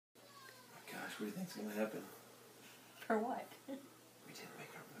do you think's gonna happen? For what? We didn't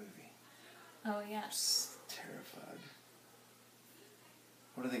make our movie. Oh, yeah. I'm terrified.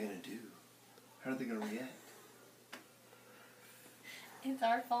 What are they gonna do? How are they gonna react? It's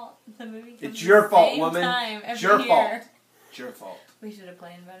our fault. The movie comes It's your fault, same woman. time It's every your fault. year. It's your fault. We should have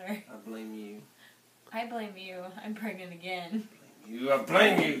planned better. I blame you. I blame you. I'm pregnant again. I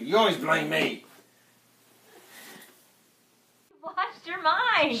blame you. You always blame me. You lost your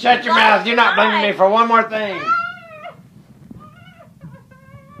mind. Shut your mouth. You're not blaming me for one more thing.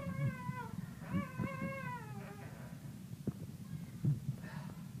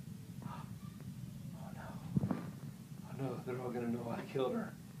 No, they're all gonna know I killed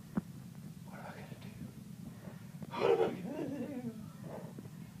her. What am I gonna do? What am I gonna do?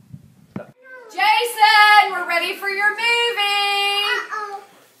 Jason, we're ready for your movie.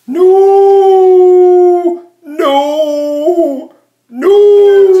 No! No!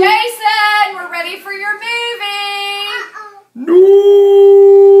 No! Jason, we're ready for your movie. No!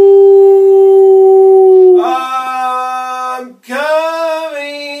 I'm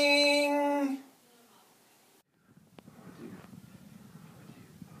coming!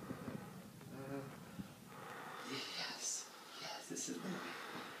 Yes. Yes, this is the way.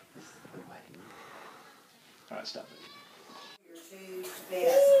 This is the way. Alright, stop it.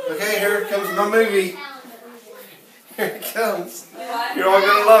 Okay, here comes my movie. Here it comes. You're all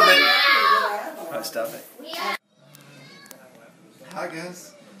gonna love it. Alright, stop it. Hi,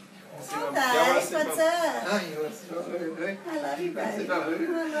 guys. Hi, what's up? Hi, you want to see my movie? I love you, You want to see baby. my movie? I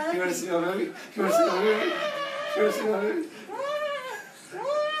love You want to see my movie? You want to see my movie? You want to see my movie?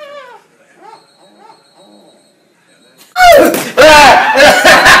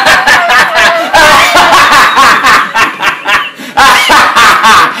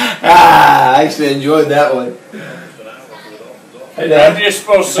 I actually enjoyed that one. Hey, Dad. I'm just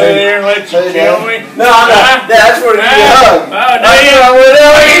supposed to sit here and let you Hey, kill Dad. me? No, I'm not. Dad, that's where you need a hug. Oh, no, That's you- what I would do.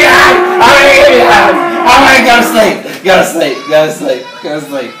 I'm gonna go to sleep. Go to sleep. Go to sleep. Go to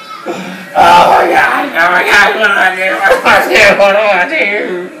sleep. Oh my God. Oh